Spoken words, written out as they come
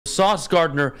Sauce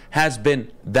Gardner has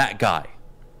been that guy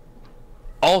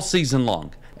all season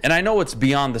long. And I know it's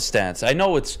beyond the stats. I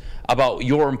know it's about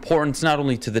your importance not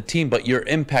only to the team, but your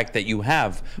impact that you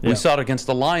have. We saw it against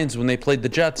the Lions when they played the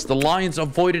Jets. The Lions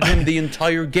avoided him the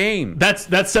entire game. That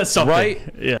says something.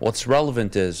 Right? Yeah. What's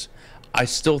relevant is I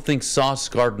still think Sauce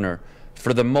Gardner,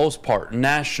 for the most part,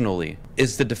 nationally,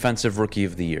 is the defensive rookie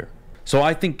of the year. So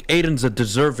I think Aidan's a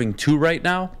deserving 2 right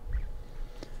now.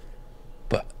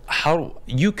 But how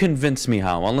you convince me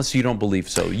how, unless you don't believe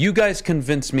so. You guys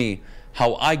convince me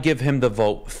how I give him the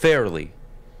vote fairly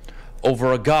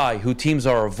over a guy who teams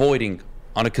are avoiding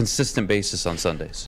on a consistent basis on Sundays.